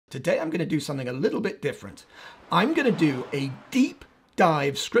Today I'm going to do something a little bit different. I'm going to do a deep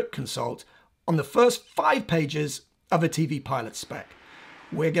dive script consult on the first 5 pages of a TV pilot spec.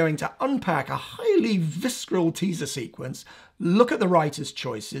 We're going to unpack a highly visceral teaser sequence, look at the writer's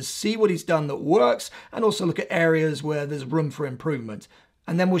choices, see what he's done that works, and also look at areas where there's room for improvement.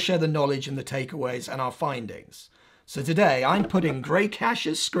 And then we'll share the knowledge and the takeaways and our findings. So today I'm putting Gray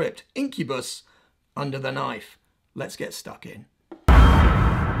Cash's script, Incubus, under the knife. Let's get stuck in.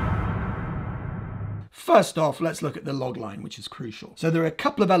 First off, let's look at the logline, which is crucial. So there are a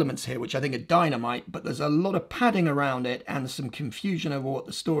couple of elements here which I think are dynamite, but there's a lot of padding around it and some confusion over what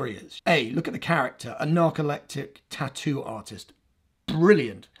the story is. A, look at the character, a narcoleptic tattoo artist.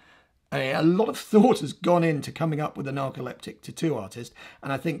 Brilliant. A lot of thought has gone into coming up with a narcoleptic tattoo artist,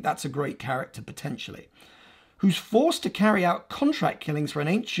 and I think that's a great character potentially. Who's forced to carry out contract killings for an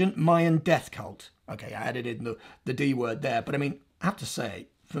ancient Mayan death cult. Okay, I added in the D word there, but I mean, I have to say,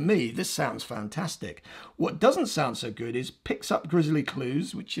 for me, this sounds fantastic. What doesn't sound so good is picks up grisly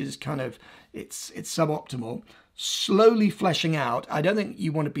clues, which is kind of, it's suboptimal. Slowly fleshing out. I don't think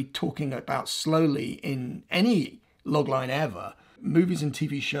you want to be talking about slowly in any logline ever. Movies and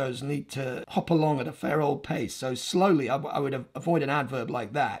TV shows need to hop along at a fair old pace. So slowly, I would avoid an adverb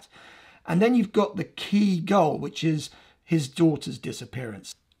like that. And then you've got the key goal, which is his daughter's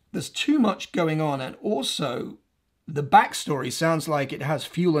disappearance. There's too much going on, and also the backstory sounds like it has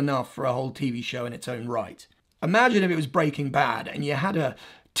fuel enough for a whole TV show in its own right. Imagine if it was Breaking Bad and you had a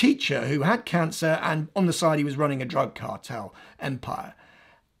teacher who had cancer and on the side he was running a drug cartel empire,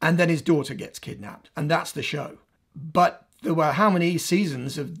 and then his daughter gets kidnapped, and that's the show. But there were how many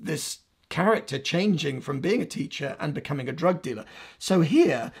seasons of this character changing from being a teacher and becoming a drug dealer? So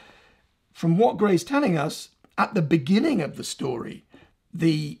here, from what Gray's telling us, at the beginning of the story,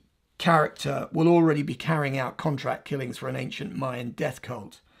 the character will already be carrying out contract killings for an ancient Mayan death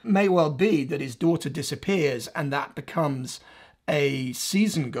cult. It may well be that his daughter disappears and that becomes a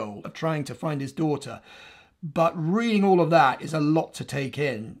season goal of trying to find his daughter. But reading all of that is a lot to take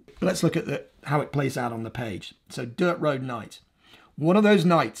in. Let's look at how it plays out on the page. So, dirt road night. One of those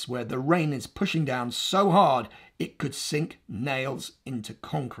nights where the rain is pushing down so hard it could sink nails into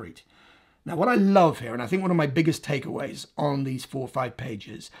concrete. Now, what I love here, and I think one of my biggest takeaways on these 4 or 5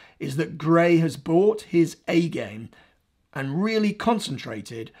 pages, is that Gray has brought his A game and really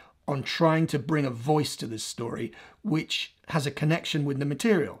concentrated on trying to bring a voice to this story, which has a connection with the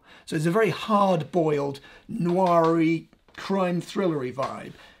material. So it's a very hard-boiled, noir-y, crime thrillery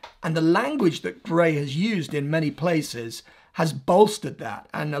vibe. And the language that Gray has used in many places has bolstered that.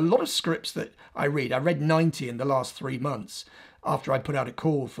 And a lot of scripts that I read 90 in the last 3 months, after I put out a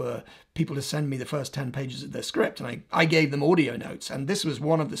call for people to send me the first 10 pages of their script, and I gave them audio notes, and this was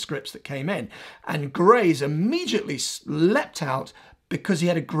one of the scripts that came in. And Gray's immediately leapt out because he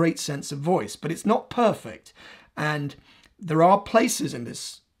had a great sense of voice, but it's not perfect. And there are places in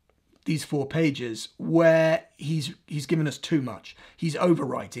these 4 pages where he's given us too much. He's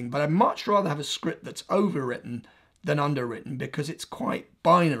overwriting, but I'd much rather have a script that's overwritten than underwritten, because it's quite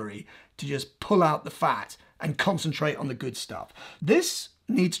binary to just pull out the fat and concentrate on the good stuff. This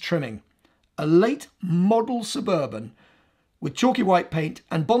needs trimming. A late model Suburban with chalky white paint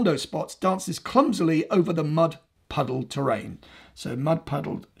and Bondo spots dances clumsily over the mud puddled terrain. So mud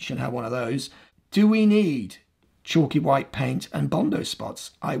puddled should have one of those. Do we need chalky white paint and Bondo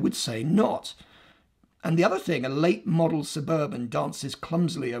spots? I would say not. And the other thing, a late model Suburban dances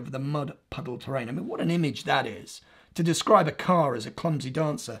clumsily over the mud puddled terrain. I mean, what an image that is, to describe a car as a clumsy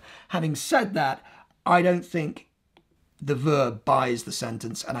dancer. Having said that, I don't think the verb buys the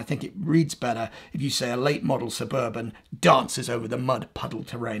sentence, and I think it reads better if you say a late model Suburban dances over the mud puddled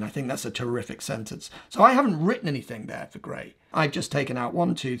terrain. I think that's a terrific sentence. So I haven't written anything there for Gray. I've just taken out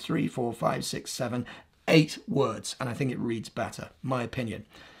 1, 2, 3, 4, 5, 6, 7, 8 words, and I think it reads better, my opinion.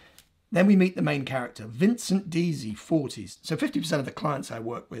 Then we meet the main character, Vincent Deasy, 40s. So 50% of the clients I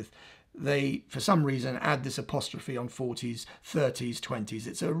work with, they, for some reason, add this apostrophe on 40s, 30s, 20s.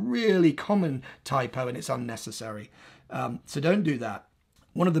 It's a really common typo and it's unnecessary. So don't do that.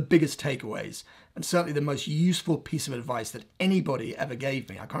 One of the biggest takeaways, and certainly the most useful piece of advice that anybody ever gave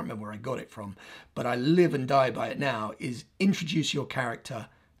me, I can't remember where I got it from, but I live and die by it now, is introduce your character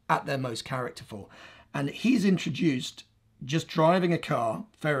at their most characterful. And he's introduced just driving a car,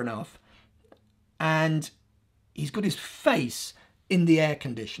 fair enough, and he's got his face in the air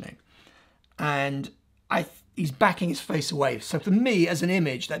conditioning. And he's backing his face away. So for me, as an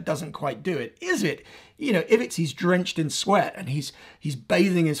image, that doesn't quite do it. Is it? You know, if he's drenched in sweat and he's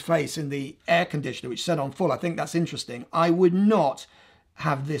bathing his face in the air conditioner, which is set on full, I think that's interesting. I would not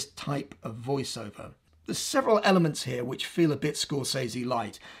have this type of voiceover. there's several elements here which feel a bit Scorsese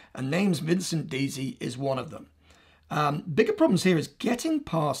light, and names Vincent Deasy is one of them. Bigger problems here is getting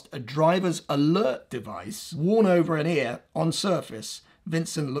past a driver's alert device worn over an ear. On surface,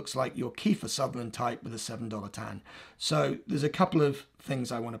 Vincent looks like your Kiefer Sutherland type with a $7 tan. So there's a couple of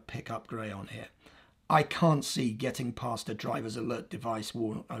things I want to pick up Gray on here. I can't see getting past a driver's alert device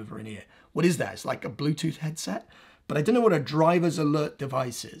worn over an ear. What is that? It's like a Bluetooth headset? But I don't know what a driver's alert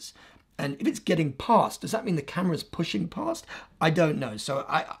device is. And if it's getting past, does that mean the camera's pushing past? I don't know. So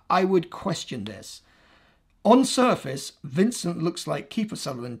I would question this. On surface, Vincent looks like Kiefer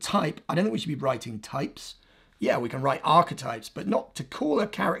Sutherland type. I don't think we should be writing types. Yeah, we can write archetypes, but not to call a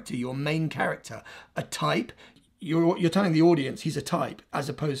character, your main character, a type. You're telling the audience he's a type, as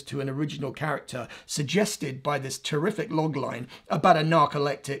opposed to an original character suggested by this terrific logline about a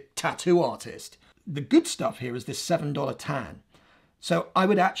narcoleptic tattoo artist. The good stuff here is this $7 tan. So I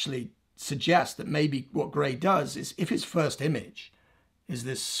would actually suggest that maybe what Gray does is, if his first image is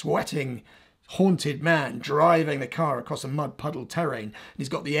this sweating, haunted man driving the car across a mud puddle terrain, and he's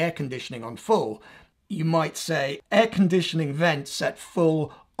got the air conditioning on full, you might say air conditioning vent set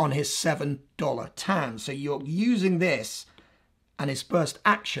full on his $7 tan. So you're using this and his first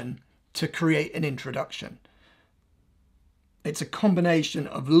action to create an introduction. It's a combination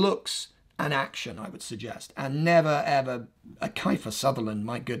of looks and action, I would suggest, and never ever a Kiefer Sutherland,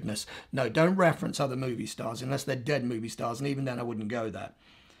 my goodness. No, don't reference other movie stars unless they're dead movie stars, and even then I wouldn't go there.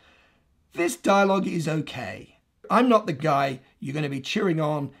 This dialogue is okay. I'm not the guy you're going to be cheering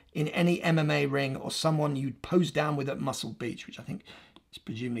on in any MMA ring or someone you'd pose down with at Muscle Beach, which I think is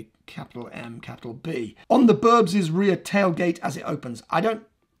presumably capital M, capital B. On the Burbs' rear tailgate as it opens.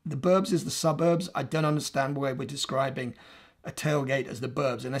 The Burbs is the suburbs. I don't understand why we're describing a tailgate as the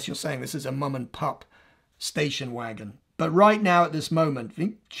Burbs, unless you're saying this is a mum and pup station wagon. But right now at this moment,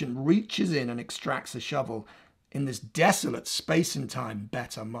 Vincent reaches in and extracts a shovel in this desolate space and time.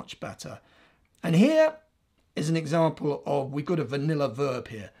 Better, much better. And here is an example of, we've got a vanilla verb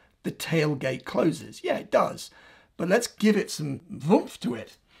here. The tailgate closes. Yeah, it does. But let's give it some oomph to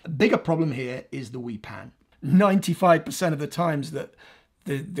it. A bigger problem here is the we pan. 95% of the times that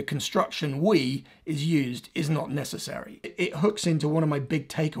the construction we is used is not necessary. It hooks into one of my big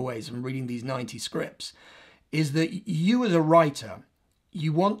takeaways from reading these 90 scripts, is that you as a writer,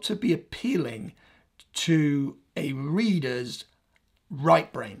 you want to be appealing to a reader's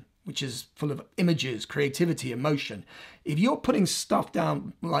right brain, which is full of images, creativity, emotion. If you're putting stuff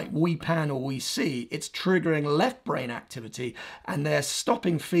down like we pan or we see, it's triggering left brain activity, and they're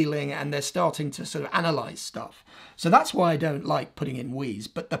stopping feeling and they're starting to sort of analyze stuff. So that's why I don't like putting in we's.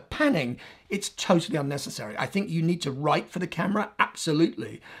 But the panning, it's totally unnecessary. I think you need to write for the camera,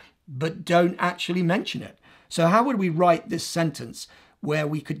 absolutely, but don't actually mention it. So how would we write this sentence where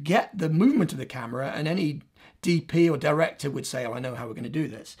we could get the movement of the camera, and any DP or director would say, oh, I know how we're going to do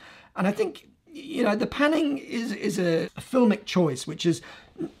this. And I think, you know, the panning is a filmic choice, which is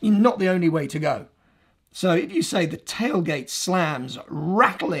not the only way to go. So if you say the tailgate slams,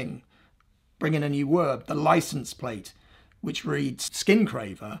 rattling, bring in a new word, the license plate, which reads Skin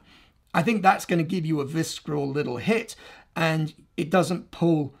Craver, I think that's going to give you a visceral little hit, and it doesn't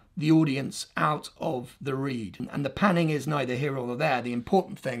pull the audience out of the read. And the panning is neither here or there. The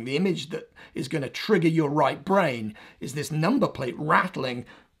important thing, the image that is going to trigger your right brain, is this number plate rattling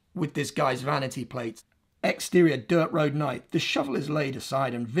with this guy's vanity plate. Exterior dirt road night. The shovel is laid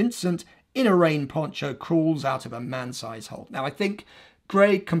aside and Vincent, in a rain poncho, crawls out of a man-sized hole. Now I think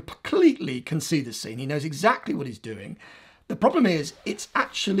Gray completely can see the scene. He knows exactly what he's doing. The problem is, it's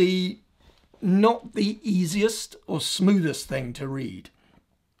actually not the easiest or smoothest thing to read.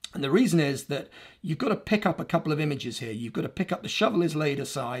 And the reason is that you've got to pick up a couple of images here. You've got to pick up the shovel is laid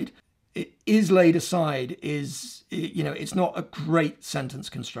aside. It is laid aside is, you know, it's not a great sentence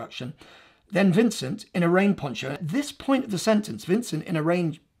construction. Then Vincent in a rain poncho. At this point of the sentence, Vincent in a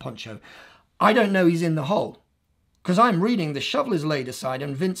rain poncho, I don't know he's in the hole, because I'm reading the shovel is laid aside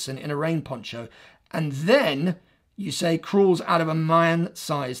and Vincent in a rain poncho. And then you say crawls out of a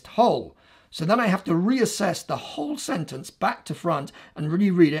man-sized hole. So then I have to reassess the whole sentence back to front and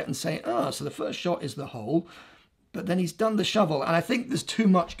reread it and say, oh, so the first shot is the hole, but then he's done the shovel. And I think there's too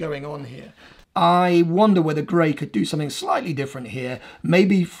much going on here. I wonder whether Gray could do something slightly different here.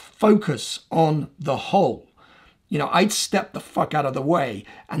 Maybe focus on the hole. You know, I'd step the fuck out of the way.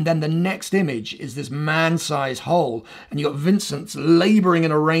 And then the next image is this man-sized hole. And you got Vincent's laboring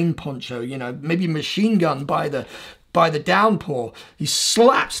in a rain poncho, you know, maybe machine gun by the downpour. He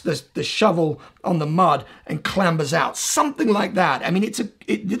slaps the shovel on the mud and clambers out. Something like that. I mean,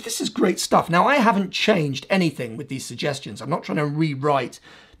 this is great stuff. Now, I haven't changed anything with these suggestions. I'm not trying to rewrite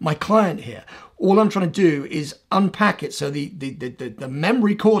my client here. All I'm trying to do is unpack it so the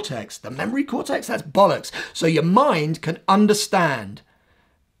memory cortex, that's bollocks. So your mind can understand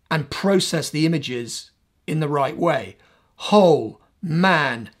and process the images in the right way. Hole,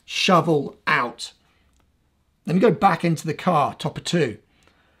 man, shovel, out. Then we go back into the car, top of 2.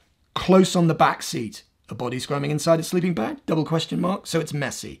 Close on the back seat. A body squirming inside a sleeping bag? Double question mark. So it's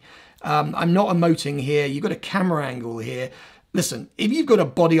messy. I'm not emoting here. You've got a camera angle here. Listen, if you've got a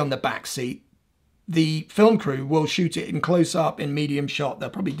body on the back seat, the film crew will shoot it in close up, in medium shot. They'll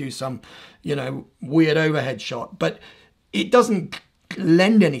probably do some, you know, weird overhead shot. But it doesn't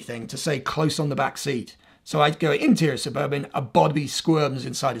lend anything to say close on the back seat. So I'd go interior suburban, a body squirms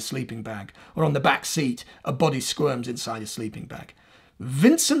inside a sleeping bag. Or on the back seat, a body squirms inside a sleeping bag.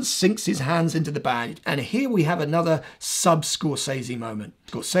 Vincent sinks his hands into the bag, and here we have another sub-Scorsese moment.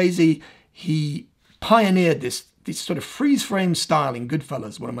 Scorsese, he pioneered this sort of freeze-frame style in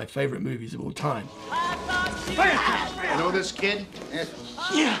Goodfellas, one of my favorite movies of all time. You know this kid?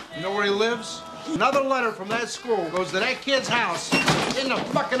 Yeah. You know where he lives? Another letter from that school goes to that kid's house. In the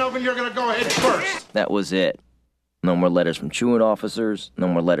fucking oven, you're gonna go head first. That was it. No more letters from truant officers, no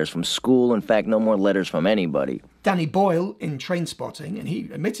more letters from school, in fact, no more letters from anybody. Danny Boyle in Trainspotting, and he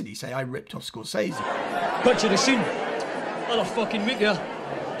admitted, he said, I ripped off Scorsese. Picture the scene. Another fucking week there.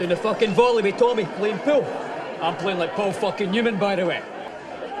 Doing the fucking volley with Tommy, playing pool. I'm playing like Paul fucking Newman, by the way.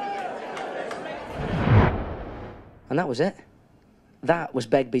 And that was it. That was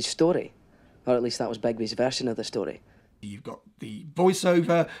Begbie's story. Or at least that was Begbie's version of the story. You've got the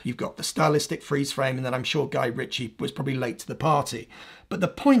voiceover, you've got the stylistic freeze frame, and then I'm sure Guy Ritchie was probably late to the party. But the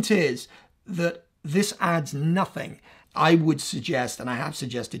point is that this adds nothing. I would suggest, and I have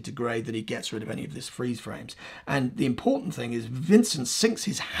suggested to Gray, that he gets rid of any of this freeze frames. And the important thing is Vincent sinks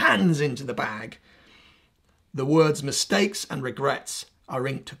his hands into the bag. The words mistakes and regrets are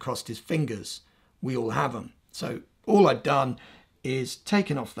inked across his fingers. We all have them. So all I've done is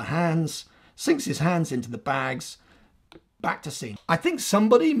taken off the hands, sinks his hands into the bags, back to scene. I think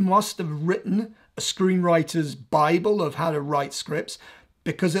somebody must have written a screenwriter's Bible of how to write scripts,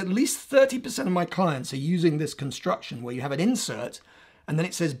 because at least 30% of my clients are using this construction where you have an insert and then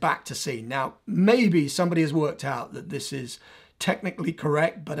it says back to scene. Now, maybe somebody has worked out that this is technically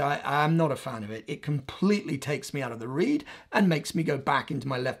correct, but I'm not a fan of it. It completely takes me out of the read and makes me go back into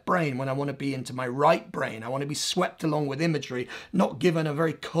my left brain when I want to be into my right brain. I want to be swept along with imagery, not given a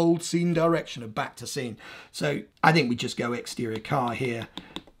very cold scene direction of back to scene. So I think we just go exterior car here,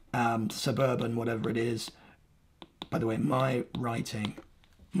 suburban, whatever it is. By the way, my writing,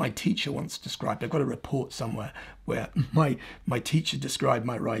 my teacher once described, I've got a report somewhere where my teacher described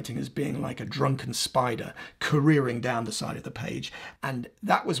my writing as being like a drunken spider careering down the side of the page. And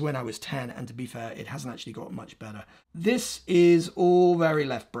that was when I was 10, and to be fair, it hasn't actually got much better. This is all very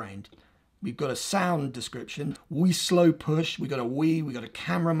left-brained. We've got a sound description. We slow push, we got we got a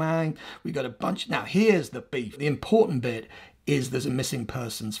cameraman, we got a bunch. Now here's the beef. The important bit is there's a missing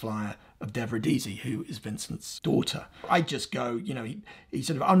persons flyer of Deborah Deasy, who is Vincent's daughter. I just go, you know, he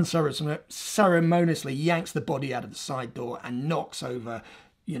sort of unceremoniously yanks the body out of the side door and knocks over,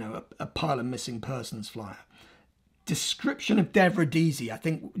 you know, a pile of missing persons flyer. Description of Deborah Deasy, I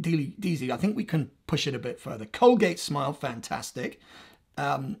think we can push it a bit further. Colgate smile, fantastic.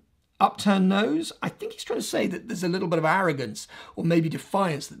 Upturned nose, I think he's trying to say that there's a little bit of arrogance or maybe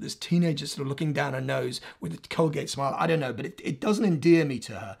defiance, that there's teenagers sort of looking down her nose with a Colgate smile. I don't know, but it doesn't endear me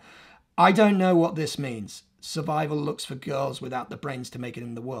to her. I don't know what this means. Survival looks for girls without the brains to make it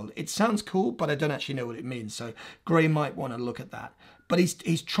in the world. It sounds cool, but I don't actually know what it means. So Gray might want to look at that. But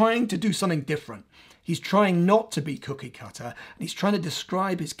he's trying to do something different. He's trying not to be cookie cutter, and he's trying to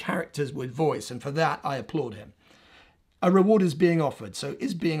describe his characters with voice. And for that, I applaud him. A reward is being offered. So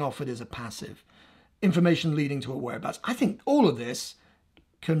is being offered as a passive. Information leading to a whereabouts. I think all of this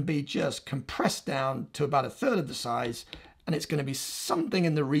can be just compressed down to about 1/3 of the size, and it's going to be something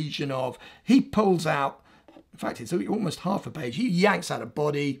in the region of, he pulls out, in fact, it's almost half a page. He yanks out a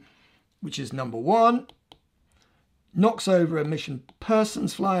body, which is number 1, knocks over a missing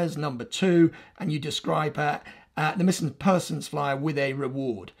persons flyer as number 2, and you describe the missing persons flyer with a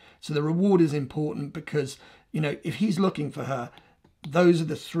reward. So the reward is important because, you know, if he's looking for her, those are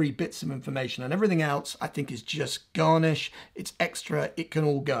the 3 bits of information, and everything else I think is just garnish. It's extra. It can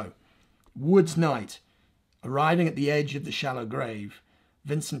all go. Woods night. Arriving at the edge of the shallow grave,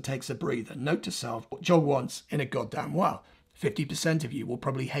 Vincent takes a breather. Note to self, jog once in a goddamn while. 50% of you will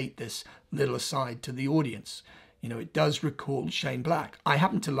probably hate this little aside to the audience. You know, it does recall Shane Black. I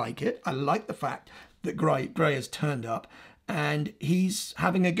happen to like it. I like the fact that Gray has turned up and he's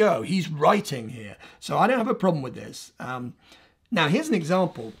having a go. He's writing here. So I don't have a problem with this. Now, here's an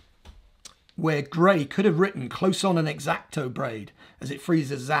example where Gray could have written close on an exacto braid as it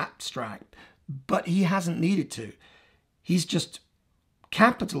freezes abstract, but he hasn't needed to. He's just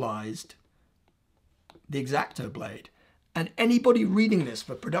capitalized the exacto blade. And anybody reading this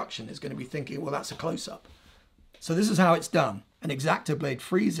for production is going to be thinking, well, that's a close-up. So this is how it's done. An exacto blade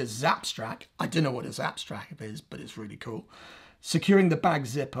freezes abstract. I don't know what his abstract is, but it's really cool. Securing the bag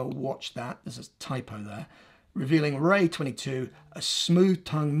zipper, watch that. There's a typo there. Revealing Ray 22, a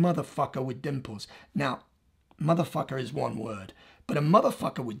smooth-tongued motherfucker with dimples. Now, motherfucker is one word, but a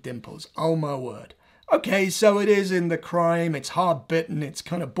motherfucker with dimples, oh my word. Okay, so it is in the crime, it's hard-bitten, it's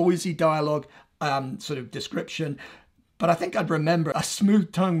kind of Boise dialogue sort of description, but I think I'd remember a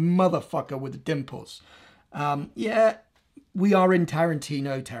smooth-tongued motherfucker with dimples. Yeah, we are in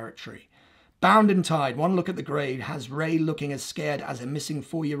Tarantino territory. Bound and tied, one look at the grave has Ray looking as scared as a missing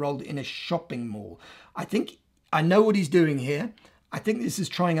 4-year-old in a shopping mall. I think I know what he's doing here. I think this is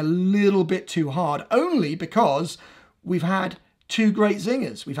trying a little bit too hard, only because we've had two great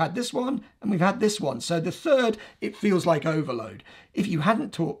zingers. We've had this one and we've had this one. So the third, it feels like overload. If you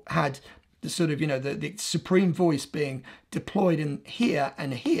hadn't had the sort of, you know, the supreme voice being deployed in here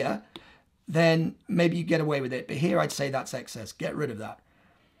and here, then maybe you get away with it. But here I'd say that's excess. Get rid of that.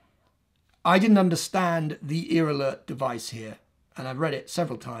 I didn't understand the ear alert device here, and I've read it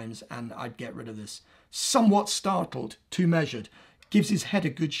several times, and I'd get rid of this. Somewhat startled, too measured, gives his head a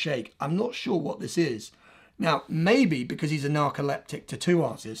good shake. I'm not sure what this is. Now, maybe because he's a narcoleptic tattoo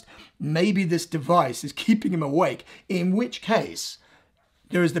artist, maybe this device is keeping him awake, in which case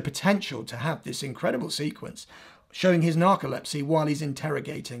there is the potential to have this incredible sequence showing his narcolepsy while he's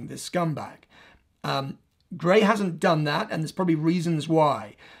interrogating this scumbag. Gray hasn't done that, and there's probably reasons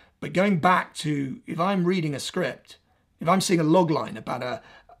why. But going back to, if I'm reading a script, if I'm seeing a logline about a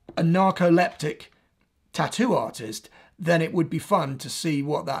narcoleptic tattoo artist, then it would be fun to see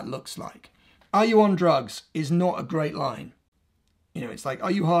what that looks like. Are you on drugs is not a great line. You know, it's like, are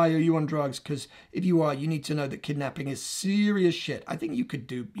you high? Are you on drugs? Because if you are, you need to know that kidnapping is serious shit. I think you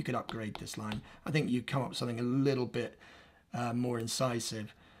could upgrade this line. I think you come up with something a little bit more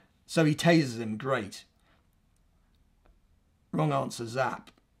incisive. So he tases him, great. Wrong answer,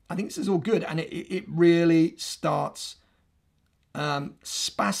 zap. I think this is all good, and it really starts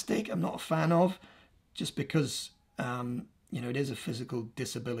spastic. I'm not a fan of, just because you know, it is a physical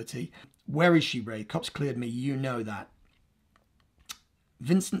disability. Where is she, Ray? Cops cleared me. You know that.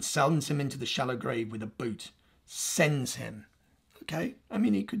 Vincent sends him into the shallow grave with a boot. Sends him. Okay. I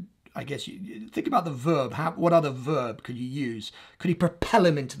mean, he could. I guess you think about the verb. What other verb could you use? Could he propel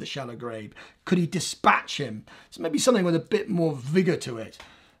him into the shallow grave? Could he dispatch him? So maybe something with a bit more vigor to it.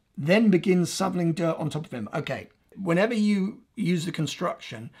 Then begins shoveling dirt on top of him. Okay, whenever you use the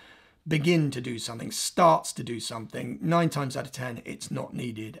construction, begin to do something, starts to do something, 9 times out of 10, it's not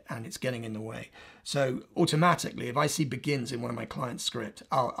needed and it's getting in the way. So automatically, if I see begins in one of my clients' script,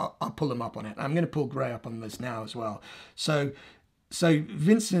 I'll pull them up on it. I'm going to pull Gray up on this now as well. So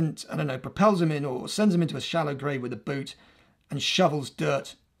Vincent, I don't know, propels him in or sends him into a shallow grave with a boot and shovels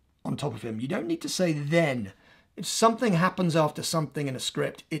dirt on top of him. You don't need to say then. If something happens after something in a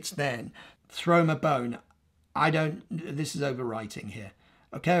script, it's then. Throw him a bone. This is overwriting here.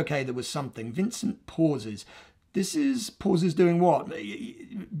 Okay, there was something. Vincent pauses. This is pauses doing what?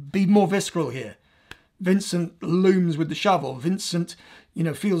 Be more visceral here. Vincent looms with the shovel. Vincent, you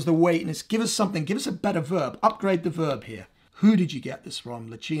know, feels the weight, and it's give us something. Give us a better verb. Upgrade the verb here. Who did you get this from?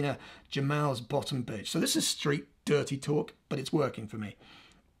 Lachina, Jamal's bottom bitch. So this is street dirty talk, but it's working for me.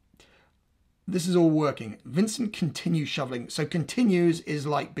 This is all working. Vincent continues shoveling. So continues is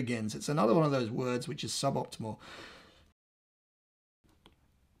like begins. It's another one of those words which is suboptimal.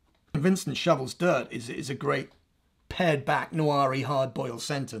 Vincent shovels dirt is a great pared back noir-y hard-boiled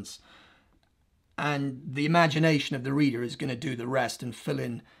sentence. And the imagination of the reader is going to do the rest and fill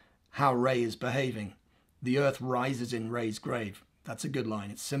in how Ray is behaving. The earth rises in Ray's grave. That's a good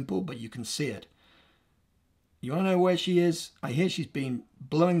line. It's simple, but you can see it. You want to know where she is? I hear she's been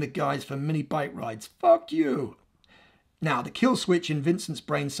blowing the guys for mini bike rides. Fuck you. Now, the kill switch in Vincent's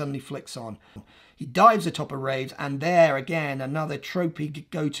brain suddenly flicks on. He dives atop a rave, and there again, another tropey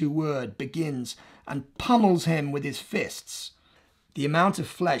go-to word begins and pummels him with his fists. The amount of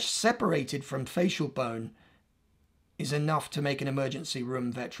flesh separated from facial bone is enough to make an emergency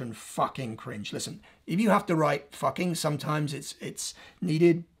room veteran fucking cringe. Listen, if you have to write fucking, sometimes it's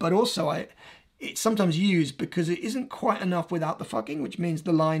needed, but also it's sometimes used because it isn't quite enough without the fucking, which means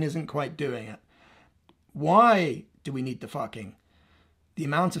the line isn't quite doing it. Why do we need the fucking? The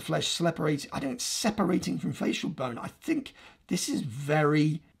amount of flesh separating from facial bone. I think this is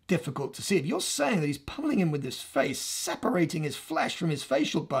very difficult to see. If you're saying that he's pummeling him with his face, separating his flesh from his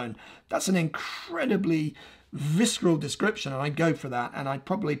facial bone, that's an incredibly visceral description, and I'd go for that, and I'd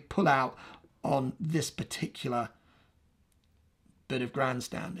probably pull out on this particular bit of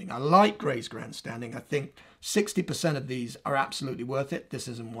grandstanding. I like Gray's grandstanding. I think 60% of these are absolutely worth it. This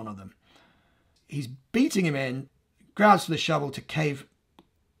isn't one of them. He's beating him in, grabs for the shovel to cave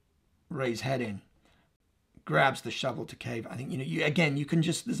Ray's head in. Grabs the shovel to cave. I think, you can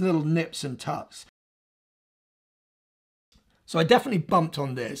just, there's little nips and tucks. So I definitely bumped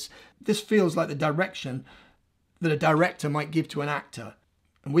on this. This feels like the direction that a director might give to an actor.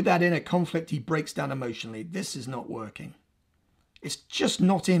 And with that inner conflict, he breaks down emotionally. This is not working. It's just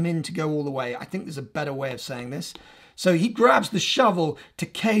not him in to go all the way. I think there's a better way of saying this. So he grabs the shovel to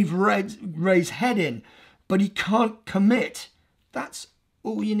cave Ray's head in, but he can't commit. That's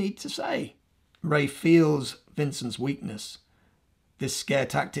all you need to say. Ray feels Vincent's weakness. This scare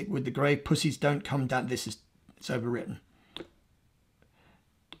tactic with the grey pussies don't come down. It's overwritten.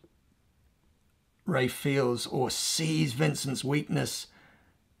 Ray feels or sees Vincent's weakness.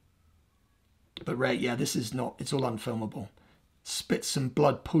 But Ray, yeah, this is not, it's all unfilmable. Spits some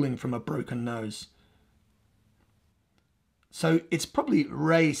blood pooling from a broken nose. So it's probably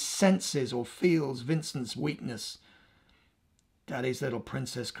Ray senses or feels Vincent's weakness. Daddy's little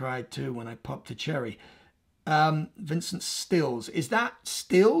princess cried too when I popped a cherry. Vincent stills. Is that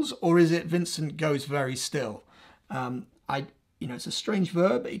stills or is it Vincent goes very still? It's a strange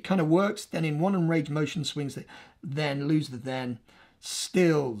verb. It kind of works. Then in one enraged motion swings the then, lose the then.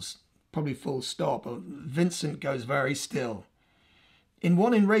 Stills, probably full stop. Or Vincent goes very still. In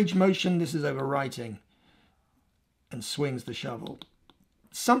one enraged motion, this is overwriting. And swings the shovel.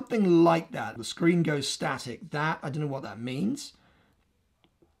 Something like that. The screen goes static. That, I don't know what that means.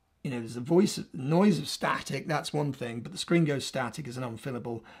 There's the noise of static, that's one thing, but the screen goes static is an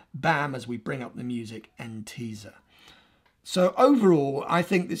unfillable bam as we bring up the music and teaser. So overall, I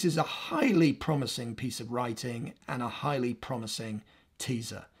think this is a highly promising piece of writing and a highly promising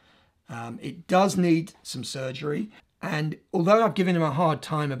teaser. It does need some surgery, and although I've given him a hard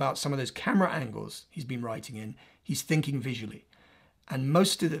time about some of those camera angles he's been writing in, he's thinking visually. And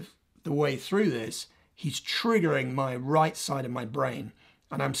most of the way through this, he's triggering my right side of my brain.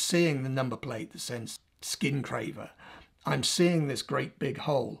 And I'm seeing the number plate that says Skin Craver. I'm seeing this great big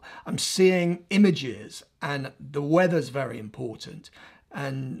hole. I'm seeing images, and the weather's very important.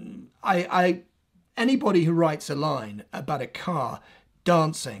 And anybody who writes a line about a car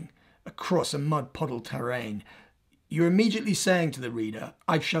dancing across a mud puddle terrain, you're immediately saying to the reader,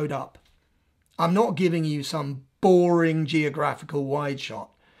 I've showed up. I'm not giving you some boring geographical wide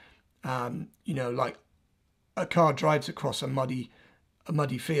shot. Like a car drives across a muddy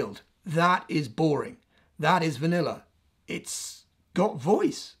field. That is boring. That is vanilla. It's got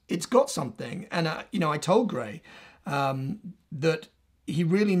voice. It's got something. And, I told Gray that he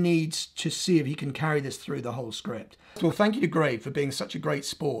really needs to see if he can carry this through the whole script. Well, thank you to Gray for being such a great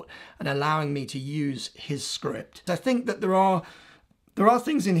sport and allowing me to use his script. I think that there are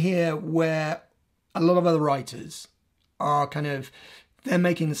things in here where a lot of other writers are they're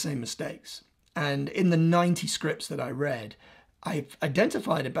making the same mistakes. And in the 90 scripts that I read, I've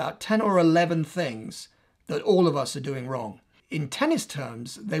identified about 10 or 11 things that all of us are doing wrong. In tennis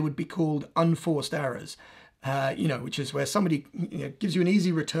terms, they would be called unforced errors, which is where somebody gives you an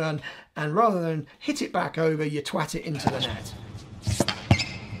easy return, and rather than hit it back over, you twat it into the net.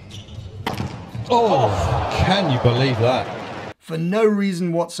 Oh, can you believe that? For no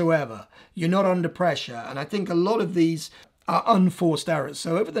reason whatsoever. You're not under pressure. And I think a lot of these are unforced errors.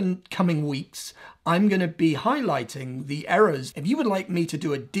 So over the coming weeks, I'm going to be highlighting the errors. If you would like me to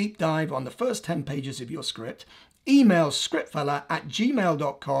do a deep dive on the first 10 pages of your script, email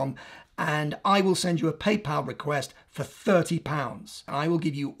scriptfella@gmail.com and I will send you a PayPal request for £30. I will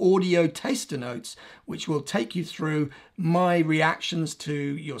give you audio taster notes, which will take you through my reactions to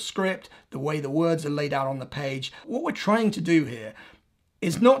your script, the way the words are laid out on the page. What we're trying to do here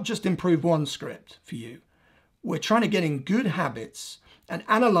is not just improve one script for you. We're trying to get in good habits and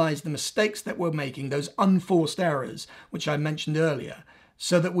analyze the mistakes that we're making, those unforced errors, which I mentioned earlier,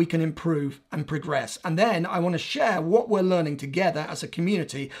 so that we can improve and progress. And then I want to share what we're learning together as a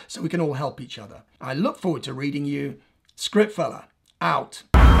community so we can all help each other. I look forward to reading you. Scriptfella, out.